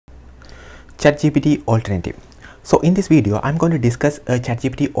ChatGPT alternative. So in this video, I'm going to discuss a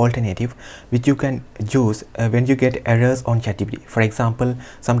ChatGPT alternative which you can use when you get errors on ChatGPT. For example,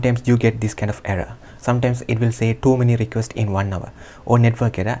 sometimes you get this kind of error. Sometimes it will say too many requests in 1 hour or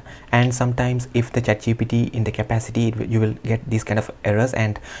network error. And sometimes if the ChatGPT in the capacity, you will get these kind of errors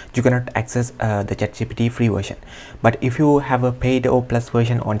and you cannot access the ChatGPT free version. But if you have a paid or plus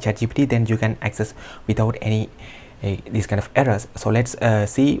version on ChatGPT, then you can access without any these kind of errors. So let's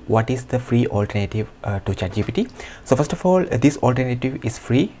see what is the free alternative to ChatGPT. So first of all, this alternative is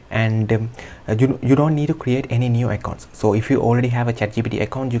free, and you don't need to create any new accounts. So if you already have a ChatGPT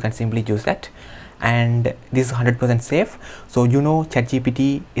account, you can simply use that, and this is 100% safe. So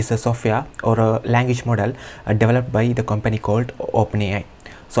ChatGPT is a software or a language model developed by the company called OpenAI.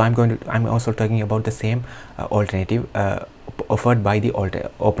 So I'm also talking about the same alternative offered by the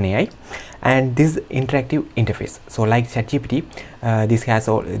OpenAI, and this interactive interface. So like ChatGPT, this is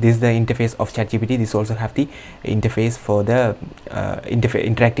the interface of ChatGPT. This also have the interface for the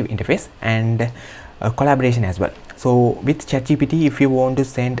interactive interface and collaboration as well. So with ChatGPT, if you want to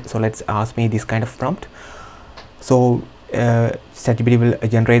send, so let's ask me this kind of prompt. So ChatGPT will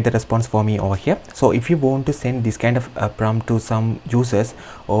generate the response for me over here. So if you want to send this kind of prompt to some users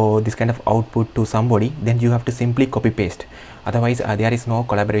or this kind of output to somebody, then you have to simply copy paste. Otherwise there is no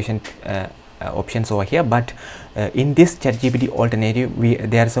collaboration options over here. But in this ChatGPT alternative,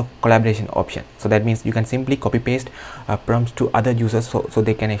 there is a collaboration option. So that means you can simply copy paste prompts to other users so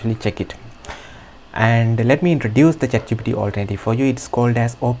they can actually check it. And let me introduce the ChatGPT alternative for you. It's called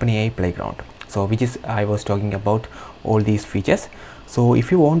as OpenAI Playground. So which is, I was talking about all these features. So if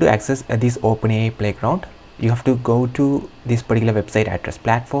you want to access this OpenAI Playground, you have to go to this particular website address,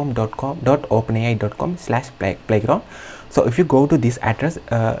 platform.openai.com/playground. So if you go to this address,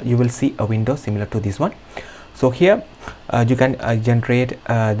 you will see a window similar to this one. So here you can generate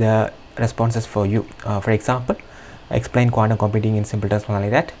the responses for you. For example, explain quantum computing in simple terms, something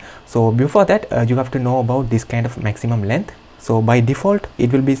like that. So before that, you have to know about this kind of maximum length. So by default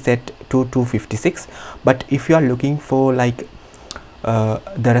it will be set to 256, but if you are looking for like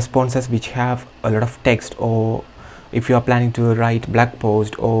the responses which have a lot of text, or if you are planning to write blog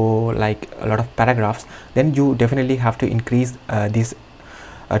post or like a lot of paragraphs, then you definitely have to increase this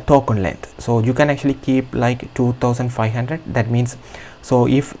token length. So you can actually keep like 2500. That means, so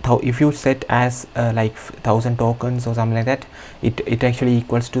if you set as like 1000 tokens or something like that, it actually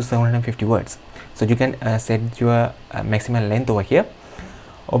equals to 750 words. So you can set your maximum length over here.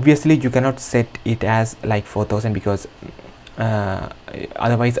 Obviously you cannot set it as like 4000 because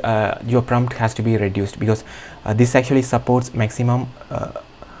otherwise your prompt has to be reduced, because this actually supports maximum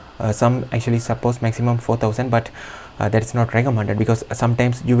some actually supports maximum 4000, but that's not recommended because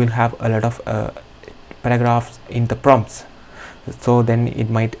sometimes you will have a lot of paragraphs in the prompts, so then it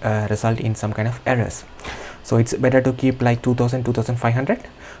might result in some kind of errors. So it's better to keep like 2500.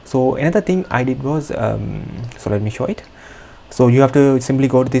 So another thing I did was so let me show it. So you have to simply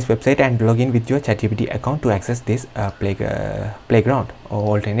go to this website and log in with your ChatGPT account to access this playground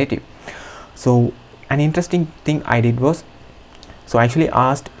or alternative. So an interesting thing I did was, so I actually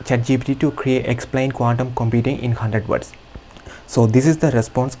asked ChatGPT to explain quantum computing in 100 words. So this is the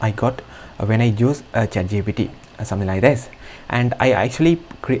response I got when I use ChatGPT, something like this. And I actually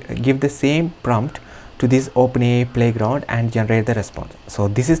give the same prompt to this OpenAI Playground and generate the response. So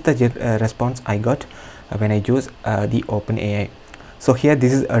this is the response I got when I use the OpenAI. So here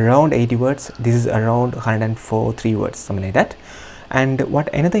this is around 80 words, this is around 103 words, something like that. And what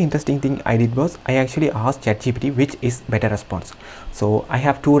another interesting thing I did was, I actually asked ChatGPT which is better response. So I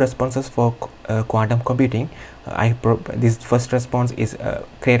have two responses for quantum computing. This first response is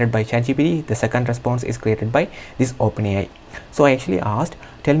created by ChatGPT, the second response is created by this OpenAI. So I actually asked,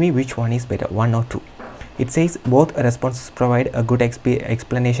 tell me which one is better, 1 or 2. It says both responses provide a good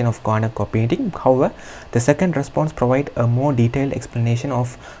explanation of quantum computing. However, the second response provides a more detailed explanation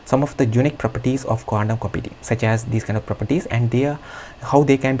of some of the unique properties of quantum computing, such as these kind of properties and how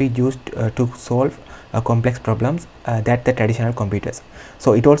they can be used to solve complex problems that the traditional computers.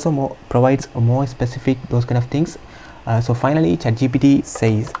 So it also provides a more specific those kind of things. So finally ChatGPT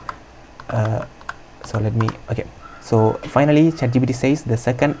says So finally ChatGPT says the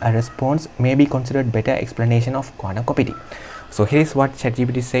second response may be considered better explanation of quantum computing. So here is what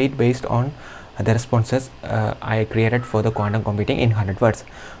ChatGPT said based on the responses I created for the quantum computing in 100 words.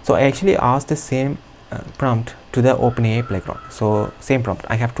 So I actually asked the same prompt to the OpenAI Playground. So same prompt,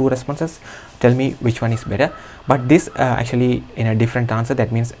 I have two responses, tell me which one is better. But this actually in a different answer.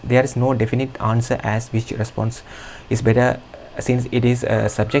 That means there is no definite answer as which response is better since it is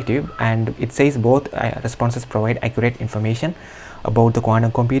subjective, and it says both responses provide accurate information about the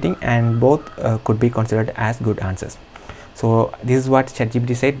quantum computing, and both could be considered as good answers. So this is what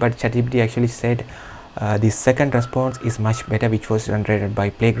ChatGPT said, but ChatGPT actually said the second response is much better, which was generated by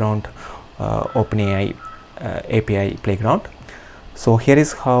Playground, OpenAI API Playground. So here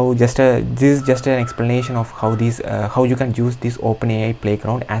is how this is just an explanation of how how you can use this OpenAI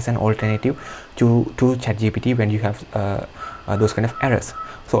Playground as an alternative to ChatGPT when you have those kind of errors.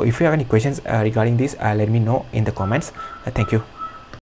 So if you have any questions regarding this, let me know in the comments. Thank you.